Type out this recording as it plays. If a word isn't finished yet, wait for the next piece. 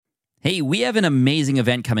Hey, we have an amazing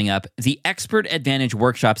event coming up, the Expert Advantage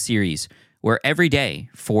Workshop Series, where every day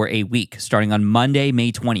for a week, starting on Monday,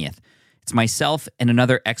 May 20th, it's myself and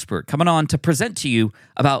another expert coming on to present to you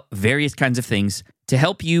about various kinds of things to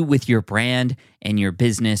help you with your brand and your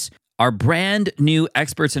business. Our brand new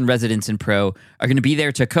experts and residents in Pro are going to be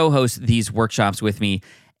there to co-host these workshops with me,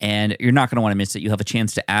 and you're not going to want to miss it. You'll have a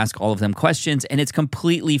chance to ask all of them questions, and it's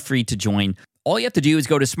completely free to join. All you have to do is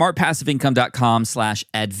go to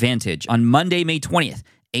smartpassiveincome.com/advantage. On Monday, May 20th,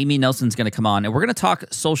 Amy Nelson's going to come on, and we're going to talk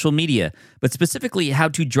social media, but specifically how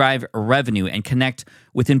to drive revenue and connect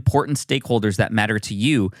with important stakeholders that matter to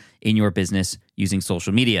you in your business using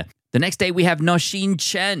social media. The next day, we have Nosheen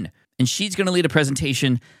Chen, and she's going to lead a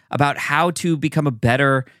presentation about how to become a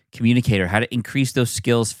better communicator, how to increase those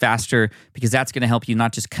skills faster, because that's going to help you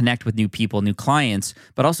not just connect with new people, new clients,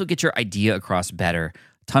 but also get your idea across better.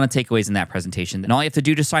 Ton of takeaways in that presentation. And all you have to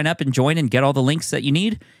do to sign up and join and get all the links that you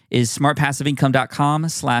need is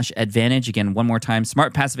smartpassiveincome.com/advantage. Again, one more time,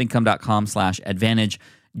 smartpassiveincome.com/advantage.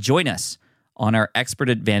 Join us on our Expert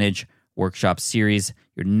Advantage Workshop Series.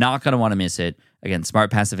 You're not going to want to miss it. Again,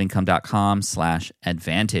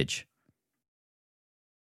 smartpassiveincome.com/advantage.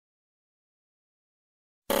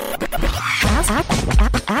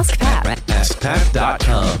 Ask Pat.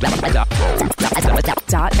 AskPat.com.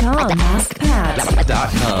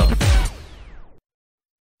 AskPat.com.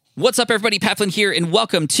 What's up, everybody? Pat Flynn here, and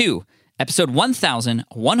welcome to episode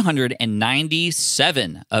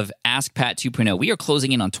 1197 of Ask Pat 2.0. We are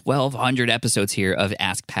closing in on 1,200 episodes here of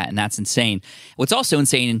Ask Pat, and that's insane. What's also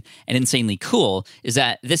insane and insanely cool is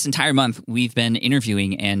that this entire month we've been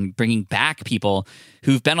interviewing and bringing back people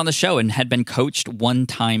who've been on the show and had been coached one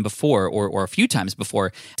time before or a few times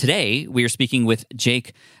before. Today, we are speaking with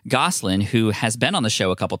Jake Gosselin, who has been on the show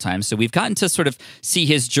a couple times. So we've gotten to sort of see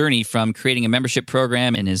his journey from creating a membership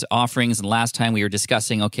program and his offerings. And last time we were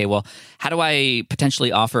discussing, okay, well, how do I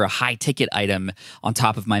potentially offer a high ticket item on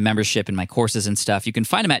top of my membership and my courses and stuff? You can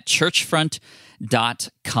find him at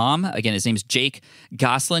churchfront.com. Again, his name's Jake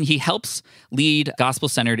Gosselin. He helps lead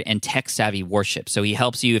gospel-centered and tech-savvy worship. So he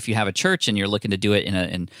helps you if you have a church and you're looking to do it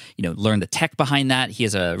and learn the tech behind that. He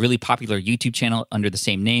has a really popular YouTube channel under the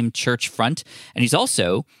same name, Churchfront, and he's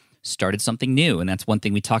also started something new, and that's one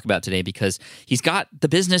thing we talk about today because he's got the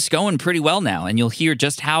business going pretty well now, and you'll hear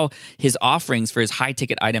just how his offerings for his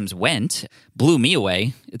high-ticket items went. Blew me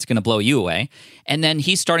away. It's going to blow you away. And then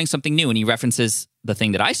he's starting something new, and he references the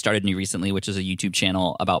thing that I started new recently, which is a YouTube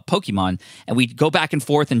channel about Pokemon, and we go back and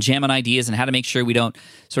forth and jam on ideas and how to make sure we don't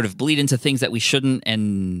sort of bleed into things that we shouldn't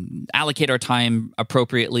and allocate our time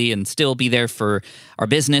appropriately and still be there for our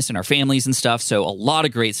business and our families and stuff. So a lot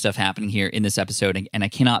of great stuff happening here in this episode, and I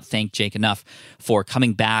cannot thank Jake enough for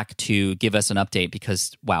coming back to give us an update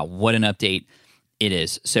because, wow, what an update it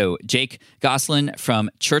is. So Jake Gosselin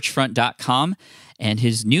from churchfront.com and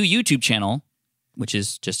his new YouTube channel, which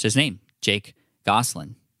is just his name, Jake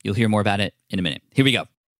Gosselin. You'll hear more about it in a minute. Here we go.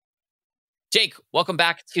 Jake, welcome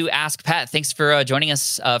back to Ask Pat. Thanks for joining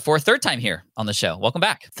us for a third time here on the show. Welcome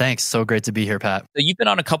back. Thanks. So great to be here, Pat. So you've been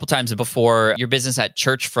on a couple times before. Your business at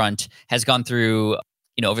Churchfront has gone through,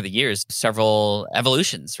 over the years, several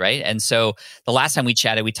evolutions, right? And so the last time we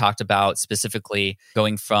chatted, we talked about specifically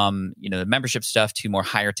going from, the membership stuff to more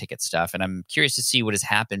higher ticket stuff. And I'm curious to see what has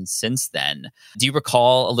happened since then. Do you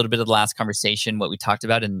recall a little bit of the last conversation, what we talked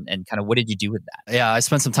about, and kind of what did you do with that? Yeah, I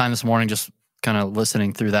spent some time this morning just kind of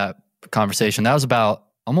listening through that conversation. That was about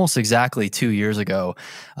almost exactly 2 years ago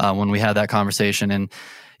when we had that conversation. And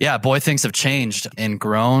yeah, boy, things have changed and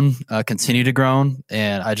grown, continue to grow.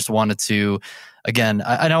 And I just wanted to, again,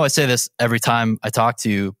 I know I say this every time I talk to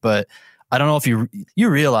you, but I don't know if you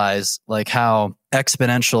realize like how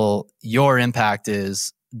exponential your impact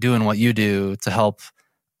is doing what you do to help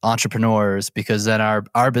entrepreneurs, because then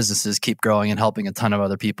our businesses keep growing and helping a ton of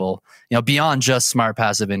other people, beyond just smart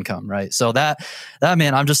passive income, right? So that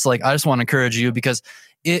man, I just want to encourage you because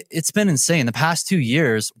it's been insane. The past 2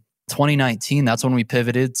 years, 2019, that's when we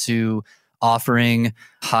pivoted to offering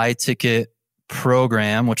high ticket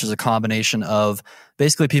program, which is a combination of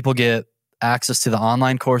basically people get access to the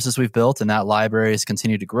online courses we've built, and that library has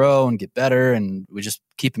continued to grow and get better, and we just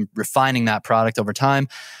keep refining that product over time.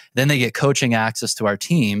 Then they get coaching access to our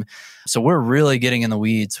team. So we're really getting in the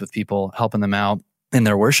weeds with people, helping them out in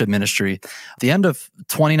their worship ministry. At the end of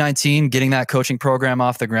 2019, getting that coaching program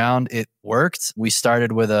off the ground, it worked. We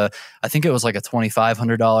started with I think it was like a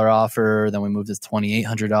 $2,500 offer. Then we moved to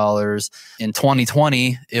 $2,800. In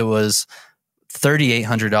 2020, it was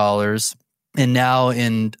 $3,800. And now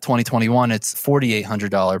in 2021, it's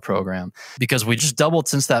 $4,800 program because we just doubled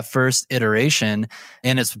since that first iteration,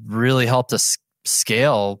 and it's really helped us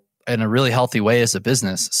scale in a really healthy way as a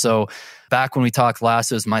business. So back when we talked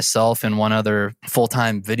last, it was myself and one other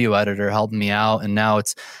full-time video editor helping me out. And now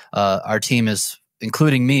it's our team is,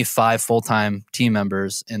 including me, 5 full-time team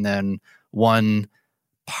members and then 1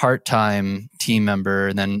 part-time team member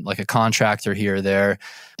and then like a contractor here or there.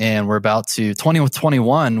 And we're about to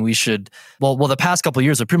 2021, we should, well, the past couple of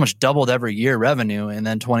years have pretty much doubled every year revenue. And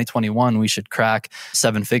then 2021, we should crack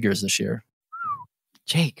 7 figures this year.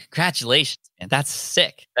 Jake, congratulations, man. That's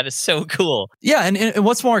sick. That is so cool. Yeah. And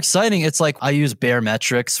what's more exciting, it's like I use Bear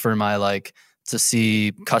Metrics for my like to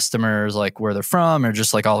see customers, like where they're from or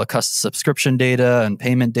just like all the subscription data and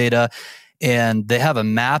payment data. And they have a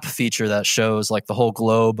map feature that shows like the whole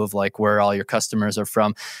globe of like where all your customers are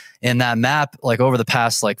from. And that map, like over the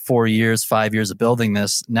past like 4 years, 5 years of building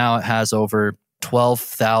this, now it has over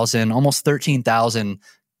 12,000, almost 13,000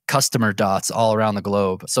 customer dots all around the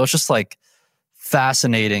globe. So it's just like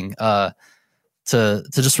fascinating to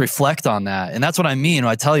just reflect on that. And that's what I mean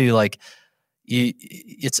when I tell you like,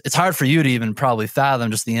 it's hard for you to even probably fathom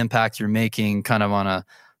just the impact you're making kind of on a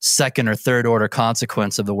second or third order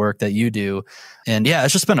consequence of the work that you do. And yeah,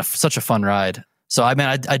 it's just been such a fun ride. So I mean,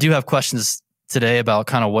 I do have questions today about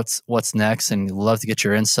kind of what's next and love to get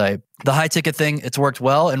your insight. The high ticket thing, it's worked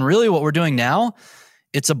well. And really what we're doing now,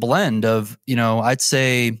 it's a blend of, I'd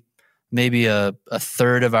say maybe a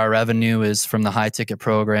third of our revenue is from the high ticket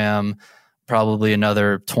program. Probably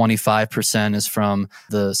another 25% is from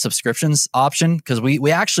the subscriptions option. Because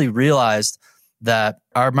we actually realized that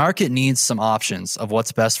our market needs some options of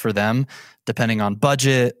what's best for them, depending on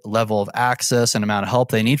budget, level of access, and amount of help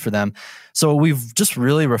they need for them. So we've just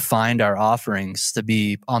really refined our offerings to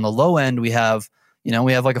be on the low end. We have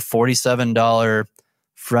like a $47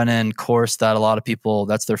 front end course that a lot of people,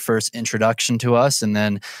 that's their first introduction to us. And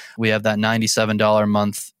then we have that $97 a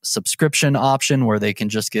month subscription option where they can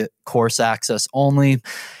just get course access only.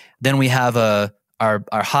 Then we have our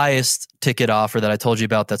highest ticket offer that I told you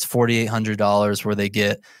about, that's $4,800, where they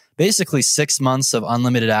get basically 6 months of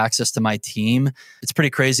unlimited access to my team. It's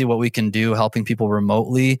pretty crazy what we can do helping people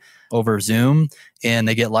remotely over Zoom, and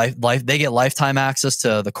they get lifetime access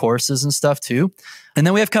to the courses and stuff too. And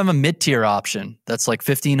then we have kind of a mid-tier option that's like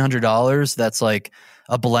 $1,500. That's like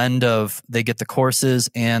a blend of they get the courses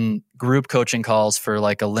and group coaching calls for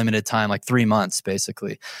like a limited time, like 3 months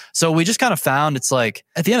basically. So we just kind of found it's like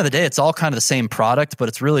at the end of the day, it's all kind of the same product, but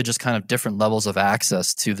it's really just kind of different levels of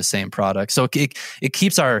access to the same product. So it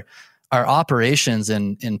keeps our operations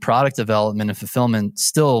in product development and fulfillment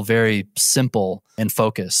still very simple and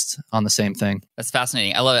focused on the same thing. That's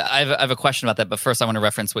fascinating. I love it. I have a question about that, but first I want to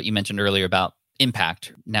reference what you mentioned earlier about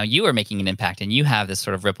impact. Now you are making an impact and you have this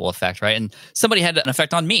sort of ripple effect, right? And somebody had an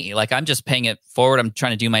effect on me. Like I'm just paying it forward. I'm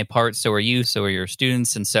trying to do my part. So are you, so are your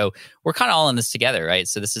students. And so we're kind of all in this together, right?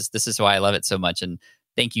 So this is why I love it so much. And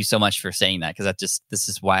thank you so much for saying that, because this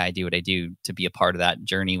is why I do what I do, to be a part of that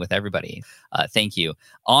journey with everybody. Thank you.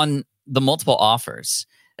 On the multiple offers,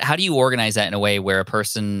 how do you organize that in a way where a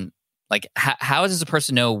person, like how does a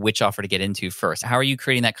person know which offer to get into first? How are you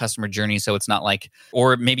creating that customer journey so it's not like,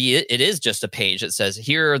 or maybe it is just a page that says,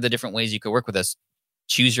 here are the different ways you could work with us.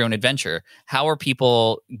 Choose your own adventure. How are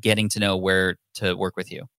people getting to know where to work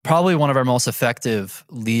with you? Probably one of our most effective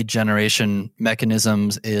lead generation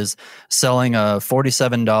mechanisms is selling a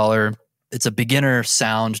 $47. It's a beginner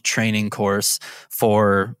sound training course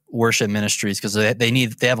for worship ministries, because they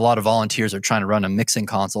have a lot of volunteers who are trying to run a mixing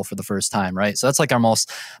console for the first time, right? So that's like our most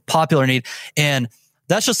popular need. And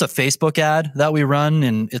that's just a Facebook ad that we run.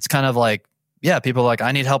 And it's kind of like, yeah, people are like,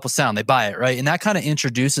 I need help with sound. They buy it, right? And that kind of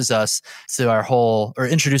introduces us to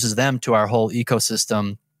introduces them to our whole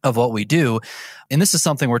ecosystem of what we do. And this is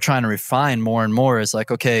something we're trying to refine more and more, is like,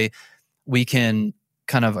 okay, we can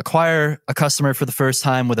kind of acquire a customer for the first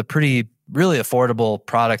time with a really affordable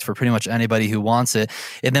product for pretty much anybody who wants it.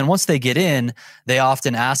 And then once they get in, they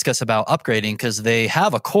often ask us about upgrading because they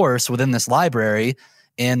have a course within this library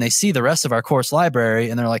and they see the rest of our course library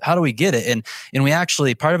and they're like, how do we get it? And we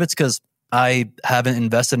actually, part of it's because I haven't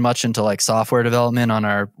invested much into like software development on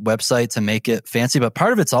our website to make it fancy, but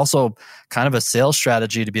part of it's also kind of a sales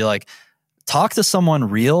strategy to be like, talk to someone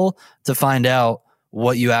real to find out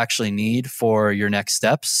what you actually need for your next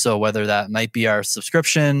steps. So whether that might be our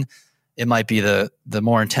subscription, it might be the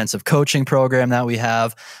more intensive coaching program that we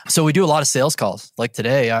have. So we do a lot of sales calls. Like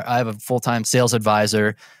today, I have a full-time sales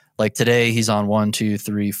advisor. Like today, he's on 1, 2,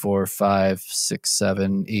 3, 4, 5, 6,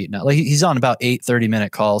 7, 8, 9. Like he's on about 8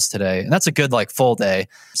 30-minute calls today. And that's a good like full day.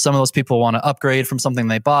 Some of those people want to upgrade from something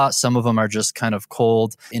they bought. Some of them are just kind of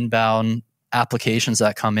cold inbound applications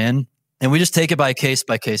that come in. And we just take it by case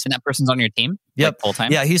by case. And that person's on your team? Yep. Like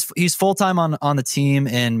full-time? Yeah, he's full-time on the team.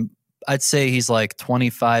 And I'd say he's like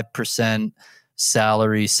 25%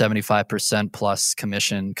 salary, 75% plus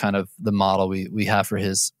commission, kind of the model we have for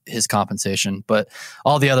his compensation. But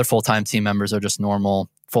all the other full-time team members are just normal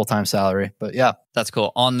full-time salary. But yeah. That's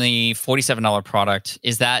cool. On the $47 product,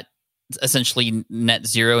 is that essentially net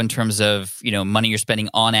zero in terms of, money you're spending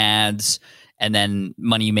on ads and then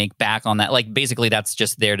money you make back on that? Like basically that's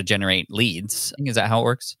just there to generate leads. Is that how it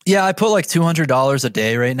works? Yeah, I put like $200 a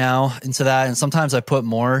day right now into that. And sometimes I put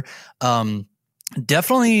more.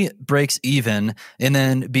 Definitely breaks even. And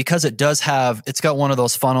then because it's got one of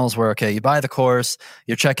those funnels where, okay, you buy the course,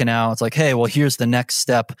 you're checking out. It's like, hey, well, here's the next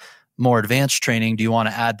step, more advanced training. Do you want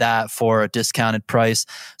to add that for a discounted price?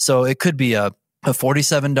 So it could be a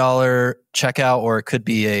 $47 checkout, or it could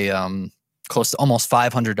be a close to almost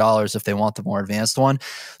 $500 if they want the more advanced one.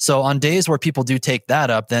 So on days where people do take that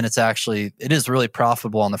up, then it is really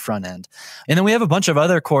profitable on the front end. And then we have a bunch of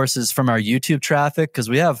other courses from our YouTube traffic, because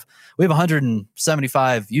we have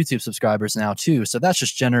 175 YouTube subscribers now too. So that's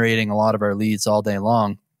just generating a lot of our leads all day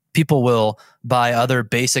long. People will buy other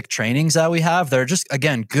basic trainings that we have. They're just,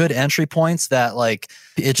 again, good entry points that like,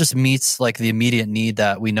 it just meets like the immediate need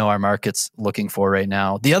that we know our market's looking for right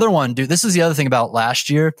now. The other one, dude, this is the other thing about last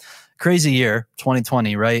year, crazy year,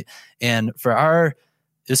 2020, right? And it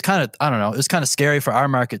was kind of scary for our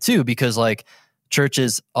market too, because like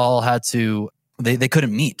churches all had to, they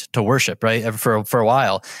couldn't meet to worship, right? For a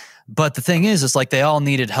while. But the thing is, it's like they all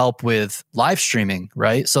needed help with live streaming,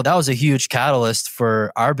 right? So that was a huge catalyst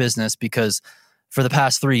for our business, because for the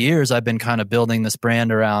past 3 years, I've been kind of building this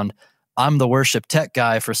brand around, I'm the worship tech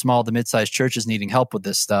guy for small to mid-sized churches needing help with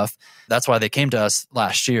this stuff. That's why they came to us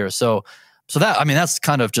last year. So that's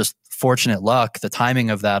kind of just fortunate luck, the timing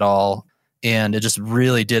of that all. And it just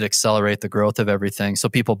really did accelerate the growth of everything. So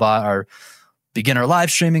people bought our beginner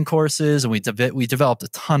live streaming courses, and we developed a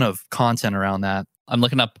ton of content around that. I'm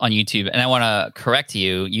looking up on YouTube, and I want to correct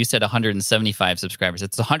you. You said 175 subscribers.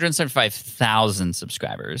 It's 175,000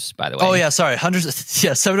 subscribers, by the way. Oh yeah, sorry,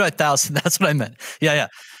 75,000. That's what I meant. Yeah.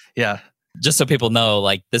 Just so people know,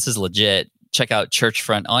 like, this is legit. Check out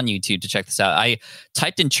Churchfront on YouTube to check this out. I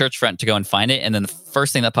typed in Churchfront to go and find it, and then the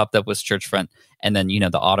first thing that popped up was Churchfront, and then the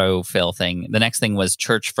autofill thing. The next thing was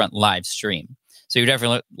Churchfront live stream. So you're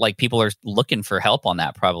definitely like, people are looking for help on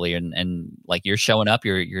that probably, and like you're showing up,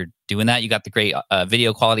 you're doing that. You got the great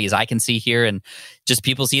video quality as I can see here, and just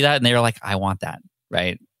people see that and they're like, I want that,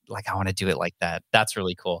 right? Like I want to do it like that. That's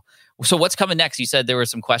really cool. So what's coming next? You said there were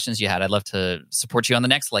some questions you had. I'd love to support you on the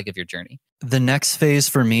next leg of your journey. The next phase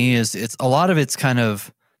for me is a lot of it's kind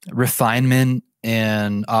of refinement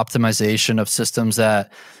and optimization of systems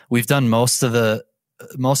that we've done most of the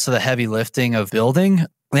heavy lifting of building.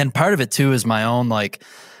 And part of it too is my own, like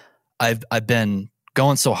I've been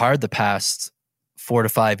going so hard the past 4 to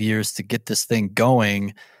 5 years to get this thing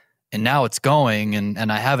going, and now it's going, and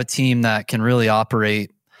I have a team that can really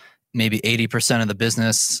operate maybe 80% of the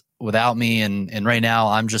business without me. And right now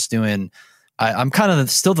I'm just I'm kind of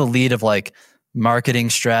still the lead of like marketing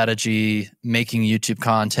strategy, making YouTube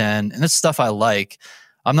content, and it's stuff I like.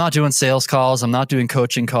 I'm not doing sales calls. I'm not doing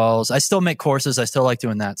coaching calls. I still make courses. I still like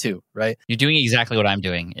doing that too, right? You're doing exactly what I'm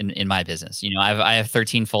doing in my business. I have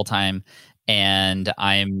 13 full-time, and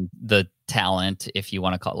I'm the talent, if you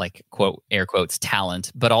want to call it, like, quote, air quotes,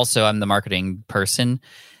 talent, but also I'm the marketing person,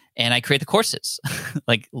 and I create the courses.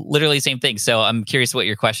 Like literally same thing. So I'm curious what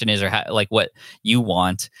your question is, or how, like what you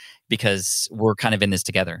want, because we're kind of in this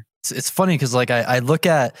together. It's funny because like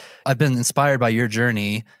I've been inspired by your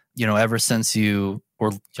journey, ever since you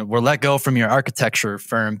were let go from your architecture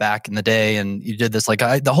firm back in the day, and you did this, like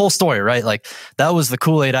the whole story, right? Like that was the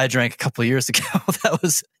Kool-Aid I drank a couple of years ago.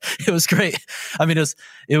 It was great. I mean,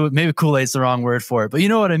 maybe Kool-Aid's the wrong word for it, but you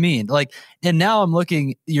know what I mean? Like, and now I'm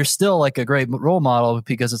looking, you're still like a great role model,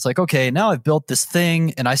 because it's like, okay, now I've built this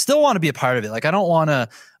thing and I still want to be a part of it. Like, I don't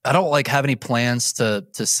like have any plans to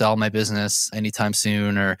sell my business anytime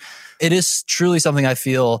soon, or it is truly something I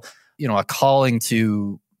feel, a calling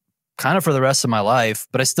to kind of for the rest of my life,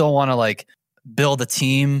 but I still want to like build a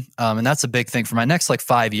team. And that's a big thing for my next like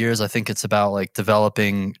 5 years. I think it's about like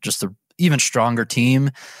developing just a even stronger team.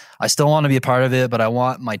 I still want to be a part of it, but I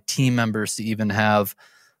want my team members to even have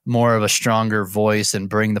more of a stronger voice and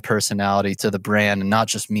bring the personality to the brand, and not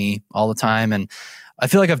just me all the time. And I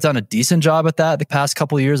feel like I've done a decent job at that the past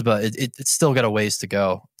couple of years, but it's still got a ways to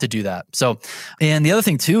go to do that. So, and the other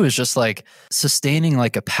thing too is just like sustaining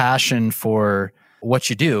like a passion for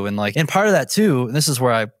what you do. And part of that too, and this is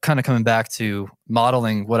where I'm kind of coming back to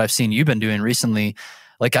modeling what I've seen you've been doing recently.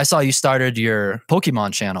 Like I saw you started your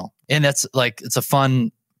Pokemon channel, and that's like, it's a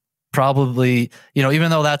fun probably, even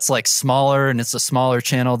though that's like smaller and it's a smaller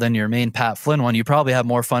channel than your main Pat Flynn one, you probably have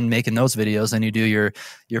more fun making those videos than you do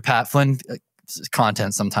your Pat Flynn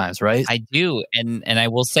content sometimes, right? I do, and I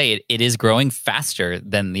will say it is growing faster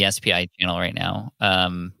than the SPI channel right now,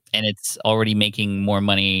 and it's already making more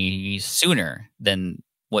money sooner than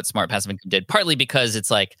what Smart Passive Income did. Partly because it's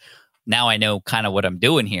like now I know kind of what I'm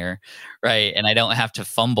doing here, right? And I don't have to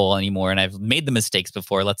fumble anymore. And I've made the mistakes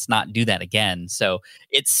before. Let's not do that again. So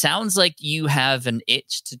it sounds like you have an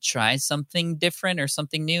itch to try something different or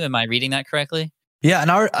something new. Am I reading that correctly? Yeah, and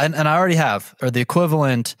I already have, or the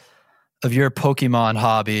equivalent of your Pokemon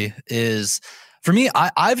hobby is, for me,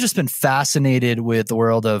 I've just been fascinated with the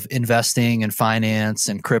world of investing and finance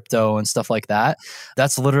and crypto and stuff like that.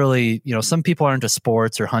 That's literally, some people are into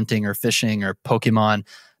sports or hunting or fishing or Pokemon.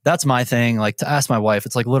 That's my thing. Like, to ask my wife,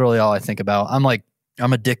 it's like literally all I think about.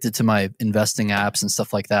 I'm addicted to my investing apps and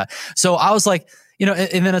stuff like that. So I was like,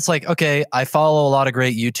 and then it's like, okay, I follow a lot of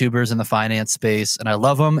great YouTubers in the finance space and I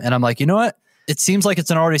love them. And I'm like, you know what? It seems like it's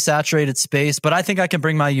an already saturated space, but I think I can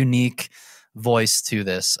bring my unique voice to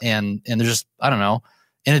this. And there's just, I don't know,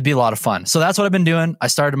 and it'd be a lot of fun. So that's what I've been doing. I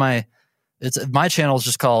started my channel is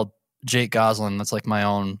just called Jake Gosselin. That's like my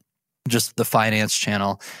own, just the finance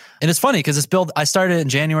channel. And it's funny because I started it in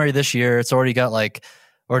January this year. It's already got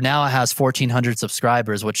now it has 1,400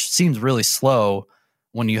 subscribers, which seems really slow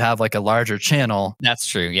when you have like a larger channel. That's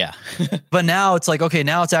true. Yeah. But now it's like, okay,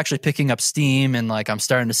 now it's actually picking up steam and like I'm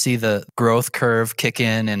starting to see the growth curve kick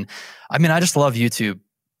in. And I mean, I just love YouTube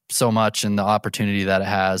so much and the opportunity that it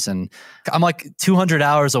has. And I'm like 200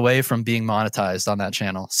 hours away from being monetized on that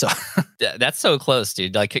channel. So that's so close,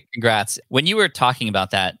 dude. Like, congrats. When you were talking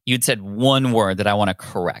about that, you'd said one word that I want to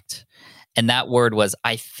correct. And that word was,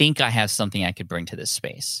 I think I have something I could bring to this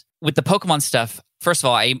space. With the Pokemon stuff, first of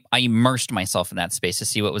all, I immersed myself in that space to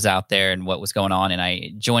see what was out there and what was going on. And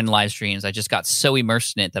I joined live streams. I just got so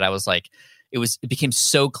immersed in it that I was like, it became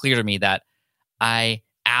so clear to me that I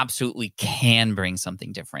absolutely can bring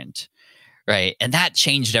something different, right? And that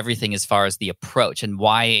changed everything as far as the approach and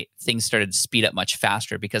why things started to speed up much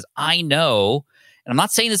faster. Because I know, and I'm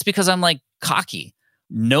not saying this because I'm like cocky,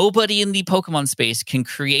 nobody in the Pokemon space can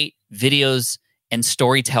create videos and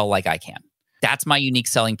storytell like I can. That's my unique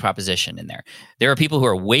selling proposition in there. There are people who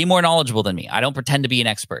are way more knowledgeable than me. I don't pretend to be an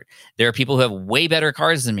expert. There are people who have way better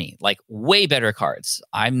cards than me, like way better cards.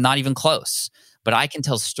 I'm not even close. But I can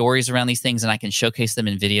tell stories around these things and I can showcase them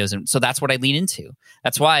in videos. And so that's what I lean into.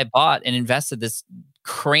 That's why I bought and invested this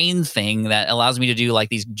crane thing that allows me to do like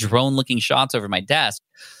these drone looking shots over my desk,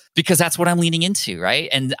 because that's what I'm leaning into, right?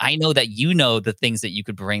 And I know that the things that you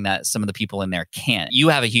could bring that some of the people in there can't. You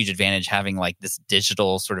have a huge advantage having like this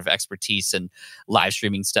digital sort of expertise and live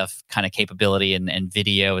streaming stuff kind of capability and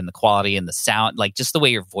video and the quality and the sound, like just the way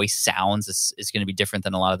your voice sounds is going to be different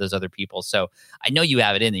than a lot of those other people. So I know you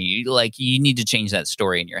have it in you. Like, you need to change that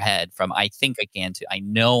story in your head from I think I can to I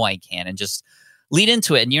know I can, and just lead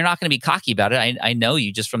into it. And you're not going to be cocky about it. I know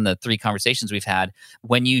you just from the 3 conversations we've had.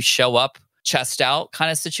 When you show up chest out kind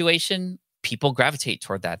of situation, people gravitate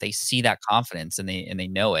toward that. They see that confidence and they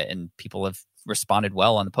know it. And people have responded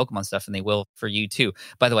well on the Pokemon stuff, and they will for you too.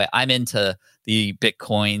 By the way, I'm into the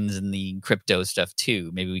Bitcoins and the crypto stuff too.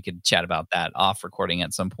 Maybe we could chat about that off recording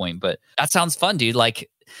at some point. But that sounds fun, dude. Like,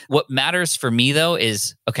 what matters for me though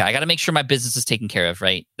is, okay, I got to make sure my business is taken care of,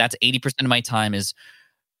 right? That's 80% of my time is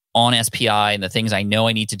on SPI and the things I know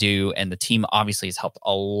I need to do. And the team obviously has helped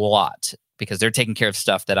a lot, because they're taking care of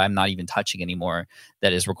stuff that I'm not even touching anymore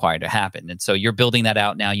that is required to happen. And so you're building that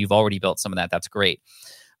out now. You've already built some of that. That's great.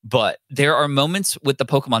 But there are moments with the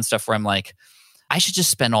Pokemon stuff where I'm like, I should just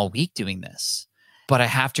spend all week doing this. But I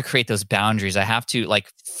have to create those boundaries. I have to,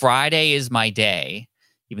 like, Friday is my day,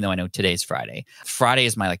 even though I know today's Friday. Friday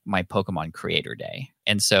is my Pokemon creator day.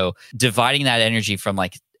 And so dividing that energy from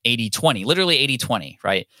like 80-20, literally 80-20,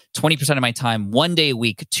 right? 20% of my time, one day a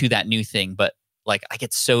week to that new thing. But like, I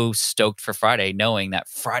get so stoked for Friday, knowing that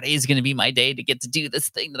Friday is going to be my day to get to do this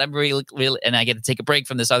thing that I'm really, and I get to take a break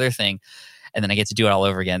from this other thing, and then I get to do it all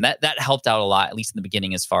over again. That helped out a lot, at least in the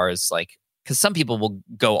beginning, as far as like, because some people will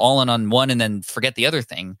go all in on one and then forget the other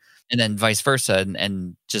thing, and then vice versa.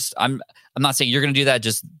 And just, I'm not saying you're going to do that.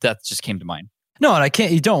 That just came to mind. No, and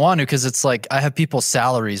you don't want to, because it's like I have people's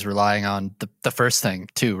salaries relying on the first thing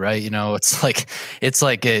too, right?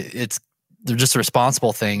 It's they're just a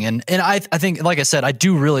responsible thing. And I think, like I said, I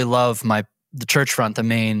do really love the church front, the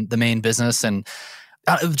main business, and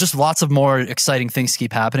just lots of more exciting things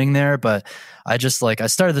keep happening there. But I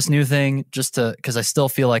started this new thing because I still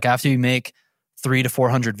feel like after you make 300 to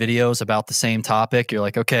 400 videos about the same topic, you're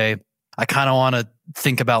like, okay, I kind of want to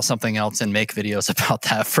think about something else and make videos about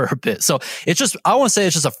that for a bit. So it's just, I want to say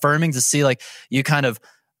it's just affirming to see like you kind of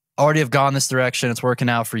already have gone this direction. It's working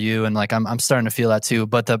out for you. And like, I'm starting to feel that too.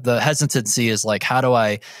 But the hesitancy is like, how do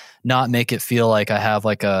I not make it feel like I have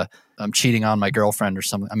like I'm cheating on my girlfriend or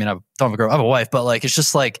something. I mean, I don't have a girl, I have a wife, but like, it's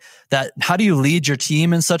just like that. How do you lead your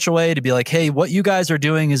team in such a way to be like, hey, what you guys are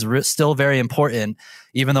doing is still very important,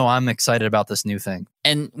 even though I'm excited about this new thing.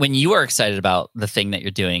 And when you are excited about the thing that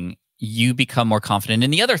you're doing, you become more confident in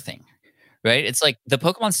the other thing, right? It's like the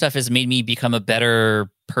Pokemon stuff has made me become a better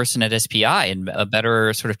person at SPI and a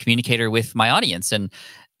better sort of communicator with my audience. And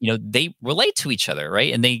they relate to each other,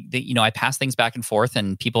 right? And they I pass things back and forth,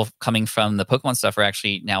 and people coming from the Pokemon stuff are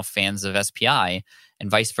actually now fans of SPI and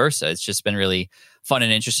vice versa. It's just been really fun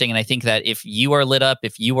and interesting. And I think that if you are lit up,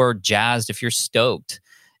 if you are jazzed, if you're stoked,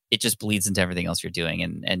 it just bleeds into everything else you're doing.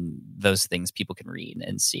 And those things people can read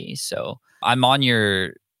and see. So I'm on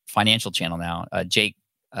your financial channel now. Jake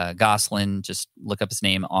Gosselin, just look up his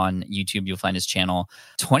name on YouTube. You'll find his channel.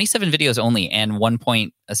 27 videos only and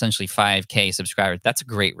 1.5K subscribers. That's a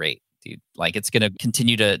great rate, dude. Like it's going to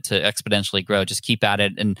continue to exponentially grow. Just keep at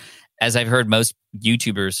it. And as I've heard most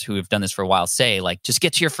YouTubers who have done this for a while say, like, just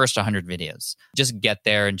get to your first 100 videos. Just get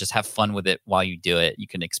there and just have fun with it while you do it. You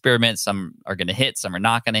can experiment. Some are going to hit, some are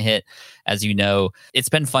not going to hit. As you know, it's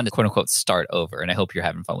been fun to quote unquote start over. And I hope you're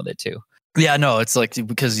having fun with it too. Yeah, no, it's like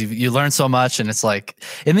because you learn so much, and it's like,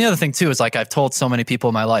 and the other thing too is like I've told so many people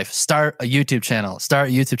in my life, start a YouTube channel,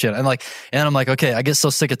 and I'm like, okay, I get so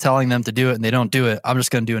sick of telling them to do it and they don't do it. I'm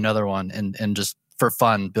just going to do another one and just for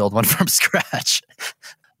fun build one from scratch.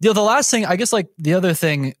 The last thing, I guess, like the other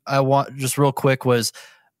thing I want just real quick was,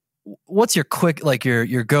 what's your quick like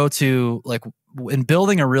your go to like in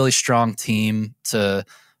building a really strong team to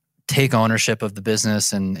take ownership of the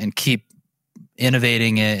business and keep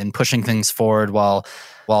innovating it and pushing things forward while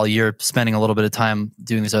you're spending a little bit of time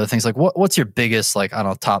doing these other things. Like what's your biggest, like, I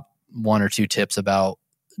don't know, top 1 or 2 tips about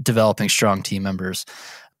developing strong team members?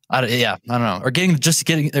 I don't know. Or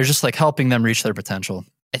they're just like helping them reach their potential.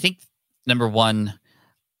 I think number one,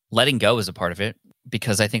 letting go is a part of it,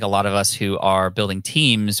 because I think a lot of us who are building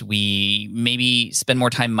teams, we maybe spend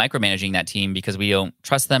more time micromanaging that team because we don't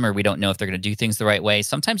trust them or we don't know if they're going to do things the right way.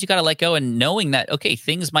 Sometimes you got to let go, and knowing that, okay,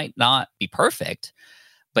 things might not be perfect,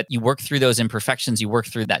 but you work through those imperfections, you work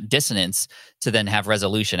through that dissonance to then have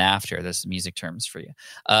resolution after. There's music terms for you.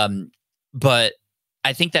 But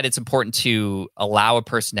I think that it's important to allow a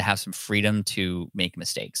person to have some freedom to make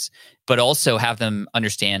mistakes, but also have them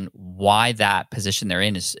understand why that position they're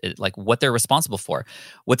in is like what they're responsible for.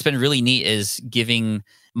 What's been really neat is giving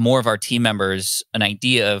more of our team members an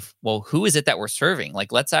idea of, well, who is it that we're serving?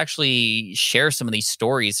 Like, let's actually share some of these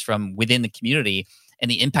stories from within the community and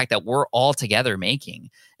the impact that we're all together making.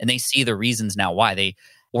 And they see the reasons now why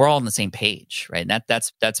we're all on the same page, right? And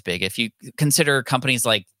that's big. If you consider companies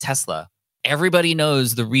like Tesla, everybody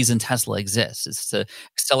knows the reason Tesla exists is to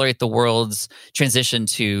accelerate the world's transition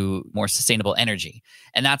to more sustainable energy.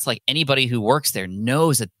 And that's like anybody who works there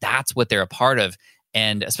knows that that's what they're a part of.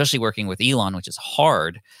 And especially working with Elon, which is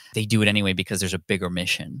hard, they do it anyway because there's a bigger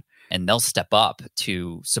mission and they'll step up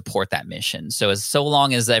to support that mission. So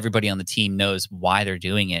long as everybody on the team knows why they're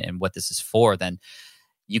doing it and what this is for, then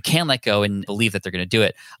you can let go and believe that they're going to do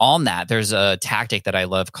it. On that, there's a tactic that I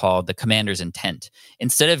love called the commander's intent.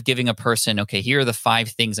 Instead of giving a person, okay, here are the 5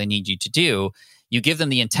 things I need you to do, you give them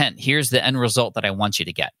the intent. Here's the end result that I want you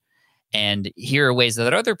to get. And here are ways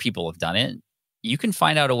that other people have done it. You can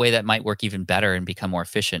find out a way that might work even better and become more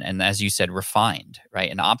efficient. And as you said, refined, right?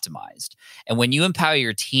 And optimized. And when you empower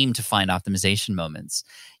your team to find optimization moments,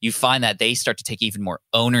 you find that they start to take even more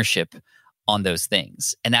ownership on those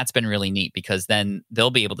things. And that's been really neat, because then they'll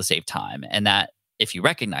be able to save time. And that, if you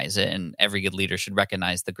recognize it, and every good leader should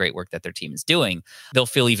recognize the great work that their team is doing, they'll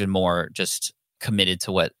feel even more just committed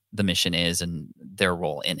to what the mission is and their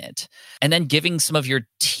role in it. And then giving some of your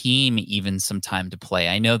team even some time to play.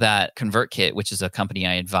 I know that ConvertKit, which is a company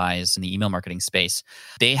I advise in the email marketing space,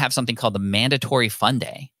 they have something called the mandatory fun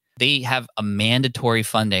day. They have a mandatory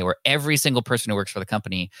fun day where every single person who works for the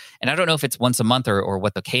company, and I don't know if it's once a month or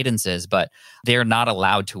what the cadence is, but they're not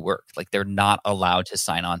allowed to work. Like, they're not allowed to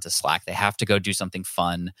sign on to Slack. They have to go do something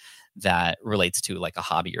fun that relates to like a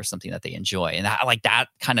hobby or something that they enjoy. And that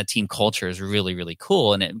kind of team culture is really, really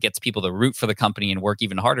cool. And it gets people to root for the company and work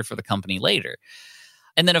even harder for the company later.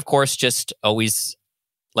 And then, of course, just always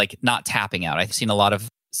like not tapping out. I've seen a lot of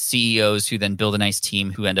CEOs who then build a nice team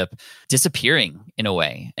who end up disappearing in a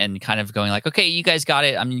way and kind of going like, okay, you guys got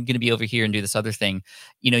it. I'm going to be over here and do this other thing.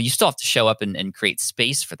 You know, you still have to show up and create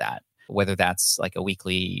space for that. whether that's like a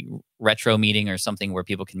weekly retro meeting or something where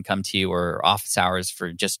people can come to you, or office hours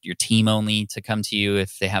for just your team only to come to you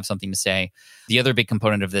if they have something to say. The other big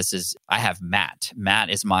component of this is I have Matt. Matt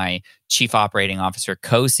is my chief operating officer,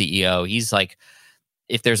 co-CEO. He's like,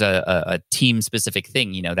 if there's a team specific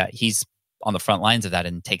thing, that he's on the front lines of that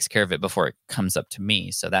and takes care of it before it comes up to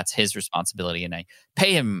me. So that's his responsibility. And I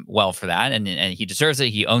pay him well for that. And he deserves it.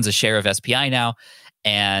 He owns a share of SPI now.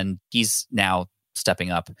 And he's now stepping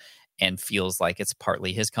up and feels like it's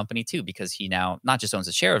partly his company too, because he now not just owns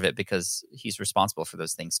a share of it, because he's responsible for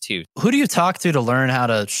those things too. Who do you talk to learn how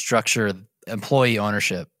to structure employee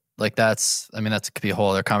ownership? Like that could be a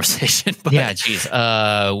whole other conversation. But. Yeah, geez.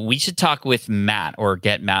 We should talk with Matt or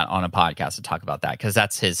get Matt on a podcast to talk about that, because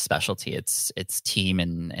that's his specialty. It's team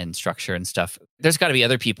and structure and stuff. There's got to be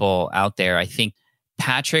other people out there. I think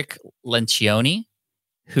Patrick Lencioni,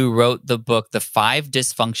 who wrote the book, The 5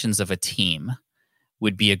 Dysfunctions of a Team,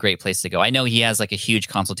 would be a great place to go. I know he has like a huge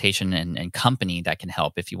consultation and company that can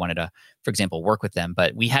help if you wanted to, for example, work with them.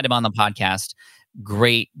 But we had him on the podcast.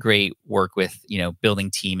 Great work with,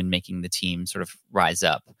 building team and making the team sort of rise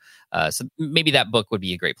up. So maybe that book would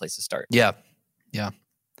be a great place to start. Yeah.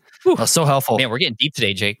 So helpful. Man, we're getting deep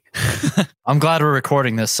today, Jake. I'm glad we're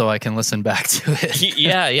recording this so I can listen back to it.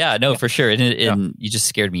 Yeah, no, for sure. And you just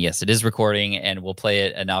scared me. Yes, it is recording, and we'll play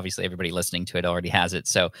it. And obviously everybody listening to it already has it.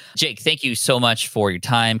 So Jake, thank you so much for your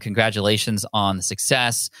time. Congratulations on the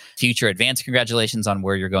success. Future advanced congratulations on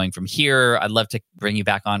where you're going from here. I'd love to bring you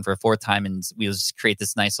back on for a 4th time, and we'll just create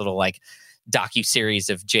this nice little docu-series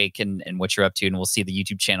of Jake and what you're up to, and we'll see the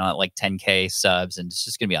YouTube channel at like 10K subs, and it's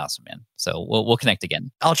just gonna be awesome, man. So we'll connect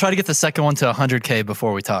again. I'll try to get the second one to 100K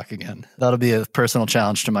before we talk again. That'll be a personal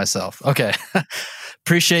challenge to myself. Okay.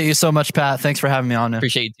 Appreciate you so much, Pat. Thanks for having me on.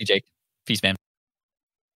 Appreciate you too, Jake. Peace, man.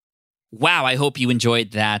 Wow, I hope you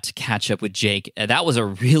enjoyed that catch up with Jake. That was a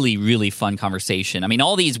really, really fun conversation. I mean,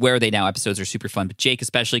 all these Where Are They Now episodes are super fun, but Jake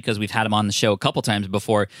especially, because we've had him on the show a couple times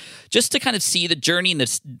before, just to kind of see the journey and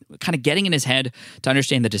this kind of getting in his head to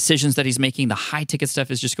understand the decisions that he's making. The high ticket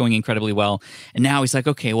stuff is just going incredibly well. And now he's like,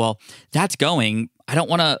 okay, well, that's going. I don't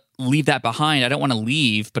want to leave that behind. I don't want to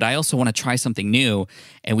leave, but I also want to try something new.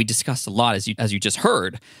 And we discussed a lot, as you just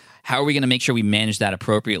heard. How are we going to make sure we manage that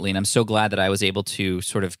appropriately? And I'm so glad that I was able to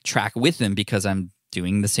sort of track with them, because I'm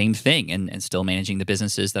doing the same thing and still managing the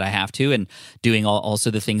businesses that I have to, and doing also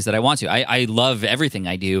the things that I want to. I love everything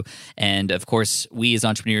I do. And of course, we as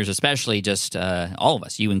entrepreneurs, especially just all of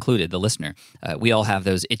us, you included, the listener, we all have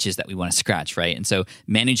those itches that we want to scratch, right? And so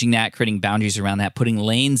managing that, creating boundaries around that, putting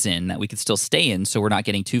lanes in that we could still stay in so we're not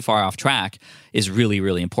getting too far off track is really,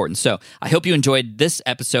 really important. So I hope you enjoyed this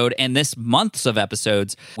episode and this month's of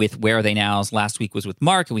episodes with Where Are They Nows. Last week was with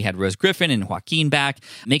Mark, and we had Rose Griffin and Joaquin back.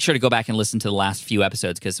 Make sure to go back and listen to the last few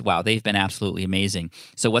episodes, because wow, they've been absolutely amazing.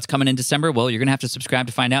 So what's coming in December? Well, you're going to have to subscribe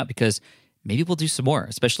to find out, because maybe we'll do some more,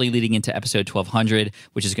 especially leading into episode 1200,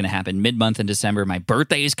 which is going to happen mid-month in December. My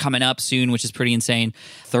birthday is coming up soon, which is pretty insane.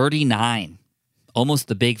 39, almost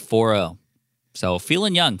the big 40. So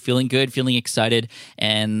feeling young, feeling good, feeling excited,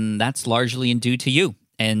 and that's largely due to you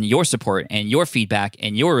and your support and your feedback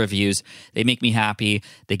and your reviews. They make me happy.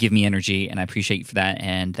 They give me energy, and I appreciate you for that.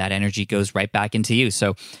 And that energy goes right back into you.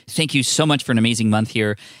 So thank you so much for an amazing month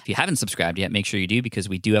here. If you haven't subscribed yet, make sure you do, because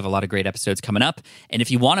we do have a lot of great episodes coming up. And if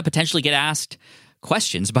you want to potentially get asked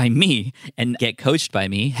questions by me and get coached by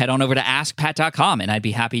me, head on over to askpat.com, and I'd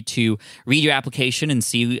be happy to read your application and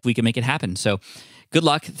see if we can make it happen. So good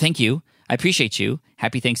luck. Thank you. I appreciate you.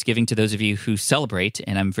 Happy Thanksgiving to those of you who celebrate,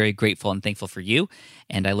 and I'm very grateful and thankful for you.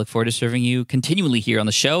 And I look forward to serving you continually here on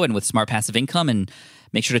the show and with Smart Passive Income. And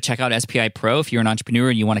make sure to check out SPI Pro if you're an entrepreneur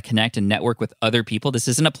and you want to connect and network with other people. This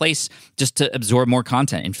isn't a place just to absorb more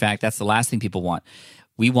content. In fact, that's the last thing people want.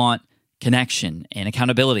 We want connection and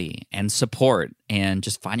accountability and support and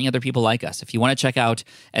just finding other people like us. If you want to check out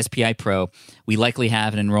SPI Pro, we likely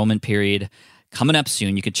have an enrollment period coming up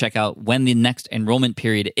soon. You can check out when the next enrollment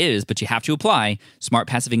period is, but you have to apply.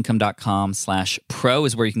 smartpassiveincome.com/pro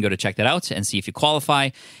is where you can go to check that out and see if you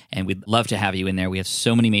qualify. And we'd love to have you in there. We have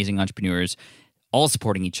so many amazing entrepreneurs all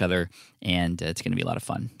supporting each other, and it's going to be a lot of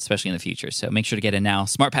fun, especially in the future. So make sure to get in now.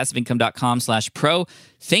 smartpassiveincome.com/pro.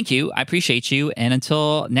 Thank you. I appreciate you. And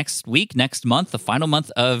until next week, next month, the final month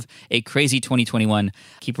of a crazy 2021,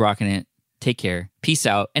 keep rocking it. Take care. Peace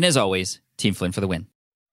out. And as always, Team Flynn for the win.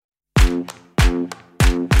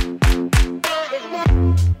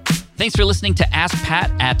 Thanks for listening to Ask Pat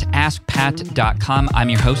at askpat.com. I'm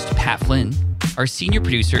your host, Pat Flynn. Our senior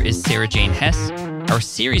producer is Sarah Jane Hess. Our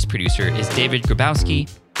series producer is David Grabowski.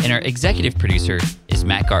 And our executive producer is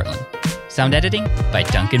Matt Gartland. Sound editing by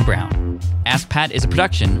Duncan Brown. Ask Pat is a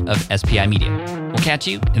production of SPI Media. We'll catch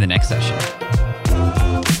you in the next session.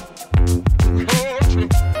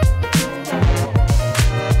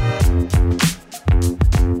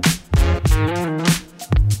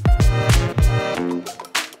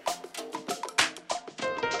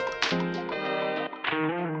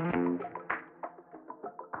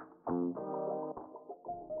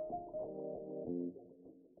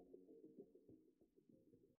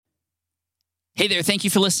 Hey there, thank you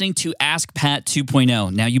for listening to Ask Pat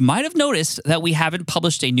 2.0. Now, you might have noticed that we haven't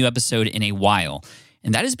published a new episode in a while,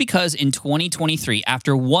 and that is because in 2023,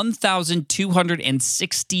 after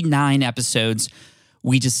 1,269 episodes,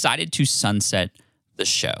 we decided to sunset the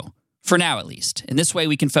show. For now, at least. In this way,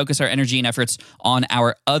 we can focus our energy and efforts on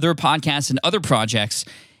our other podcasts and other projects.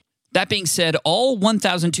 That being said, all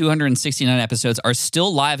 1,269 episodes are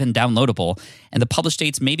still live and downloadable, and the published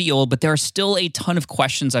dates may be old, but there are still a ton of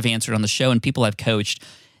questions I've answered on the show and people I've coached.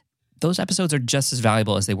 Those episodes are just as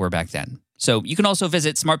valuable as they were back then. So you can also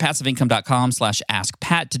visit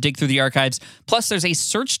smartpassiveincome.com/askpat to dig through the archives. Plus, there's a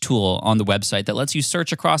search tool on the website that lets you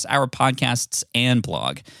search across our podcasts and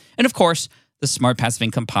blog. And of course, the Smart Passive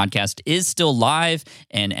Income podcast is still live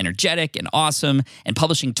and energetic and awesome and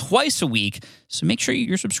publishing twice a week. So make sure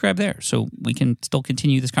you're subscribed there so we can still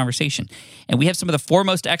continue this conversation. And we have some of the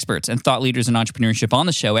foremost experts and thought leaders in entrepreneurship on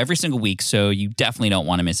the show every single week, so you definitely don't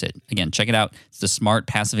want to miss it. Again, check it out. It's the Smart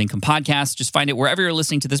Passive Income podcast. Just find it wherever you're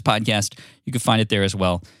listening to this podcast. You can find it there as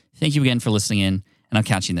well. Thank you again for listening in, and I'll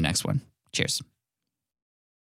catch you in the next one. Cheers.